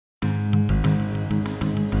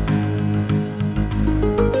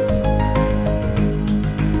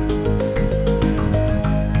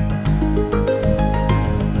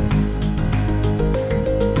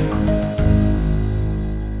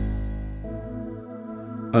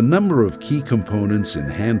A number of key components in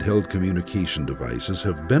handheld communication devices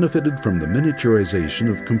have benefited from the miniaturization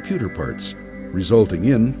of computer parts, resulting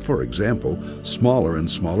in, for example, smaller and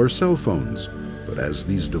smaller cell phones. But as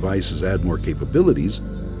these devices add more capabilities,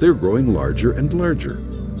 they're growing larger and larger.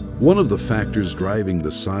 One of the factors driving the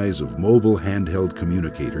size of mobile handheld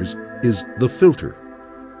communicators is the filter.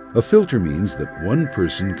 A filter means that one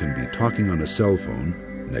person can be talking on a cell phone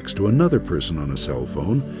next to another person on a cell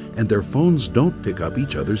phone, and their phones don't pick up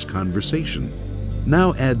each other's conversation.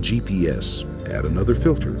 Now add GPS, add another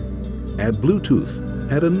filter. Add Bluetooth,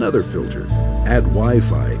 add another filter. Add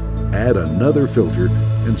Wi-Fi, add another filter,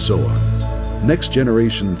 and so on. Next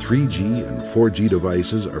generation 3G and 4G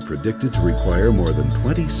devices are predicted to require more than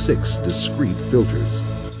 26 discrete filters.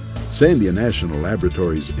 Sandia National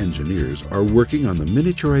Laboratory's engineers are working on the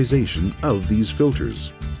miniaturization of these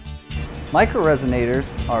filters.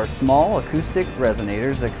 Microresonators are small acoustic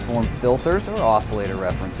resonators that form filters or oscillator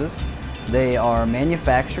references. They are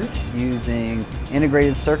manufactured using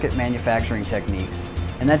integrated circuit manufacturing techniques.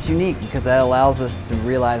 And that's unique because that allows us to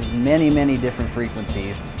realize many different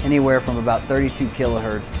frequencies, anywhere from about 32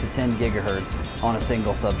 kilohertz to 10 gigahertz on a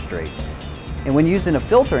single substrate. And when used in a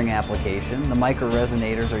filtering application, the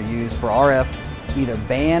microresonators are used for RF either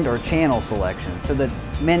band or channel selection, so that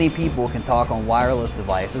many people can talk on wireless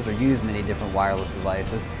devices or use many different wireless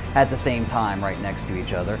devices at the same time right next to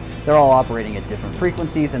each other. They're all operating at different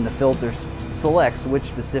frequencies, and the filter selects which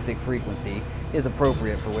specific frequency is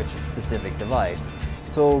appropriate for which specific device.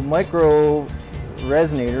 So micro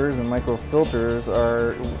resonators and micro filters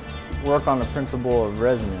work on the principle of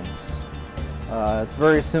resonance. It's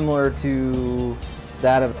very similar to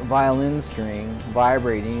that of a violin string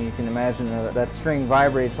vibrating. You can imagine that string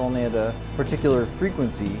vibrates only at a particular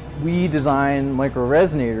frequency. We design micro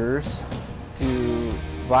resonators to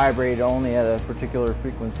vibrate only at a particular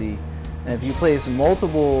frequency. And if you place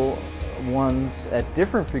multiple ones at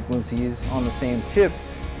different frequencies on the same chip,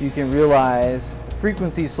 you can realize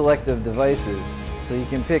frequency selective devices. So you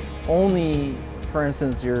can pick only, for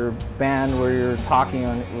instance, your band where you're talking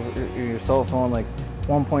on your cell phone, like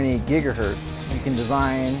 1.8 gigahertz. You can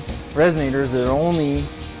design resonators that only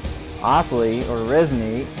oscillate or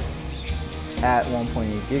resonate at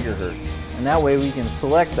 1.8 gigahertz. And that way we can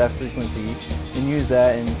select that frequency and use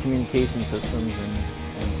that in communication systems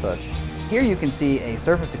and such. Here you can see a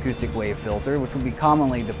surface acoustic wave filter, which would be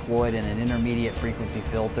commonly deployed in an intermediate frequency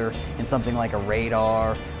filter in something like a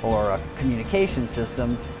radar or a communication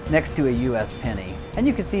system next to a US penny. And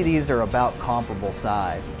you can see these are about comparable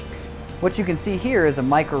size. What you can see here is a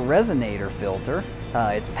microresonator filter.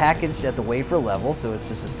 It's packaged at the wafer level, so it's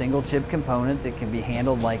just a single chip component that can be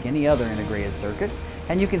handled like any other integrated circuit.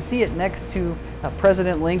 And you can see it next to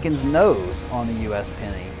President Lincoln's nose on the US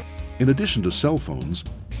penny. In addition to cell phones,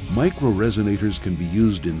 microresonators can be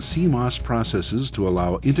used in CMOS processes to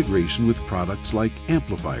allow integration with products like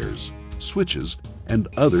amplifiers, switches, and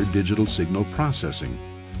other digital signal processing.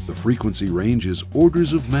 The frequency range is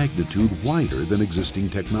orders of magnitude wider than existing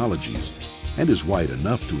technologies and is wide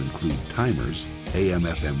enough to include timers,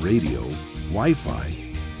 AM/FM radio, Wi-Fi,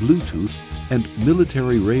 Bluetooth, and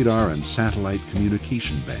military radar and satellite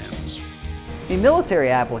communication bands. The military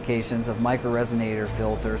applications of microresonator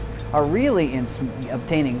filters are really in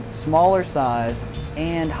obtaining smaller size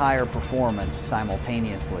and higher performance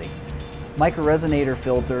simultaneously. Microresonator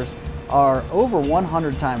filters are over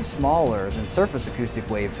 100 times smaller than surface acoustic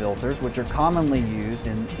wave filters, which are commonly used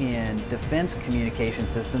in defense communication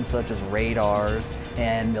systems such as radars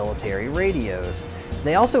and military radios.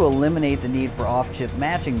 They also eliminate the need for off-chip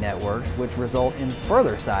matching networks, which result in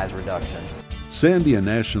further size reductions. Sandia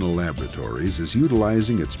National Laboratories is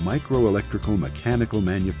utilizing its microelectrical mechanical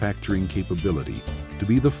manufacturing capability to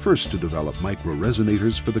be the first to develop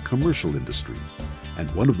microresonators for the commercial industry. And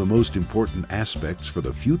one of the most important aspects for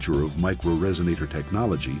the future of microresonator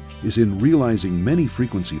technology is in realizing many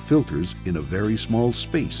frequency filters in a very small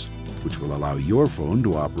space, which will allow your phone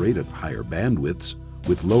to operate at higher bandwidths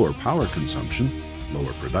with lower power consumption,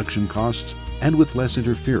 lower production costs, and with less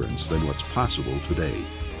interference than what's possible today.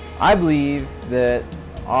 I believe that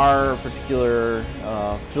our particular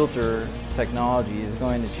filter technology is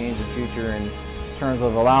going to change the future in terms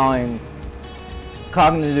of allowing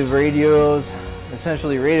cognitive radios,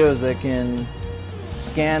 essentially radios that can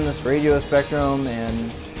scan this radio spectrum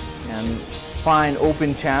and find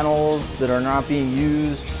open channels that are not being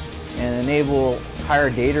used and enable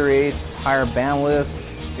higher data rates, higher bandwidths.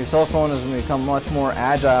 Your cell phone is going to become much more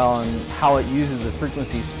agile in how it uses the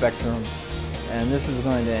frequency spectrum, and this is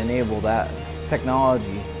going to enable that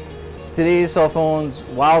technology. Today's cell phones,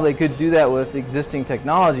 while they could do that with existing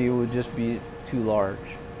technology, would just be too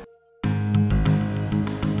large.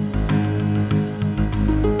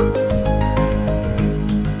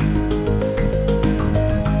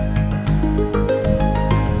 you.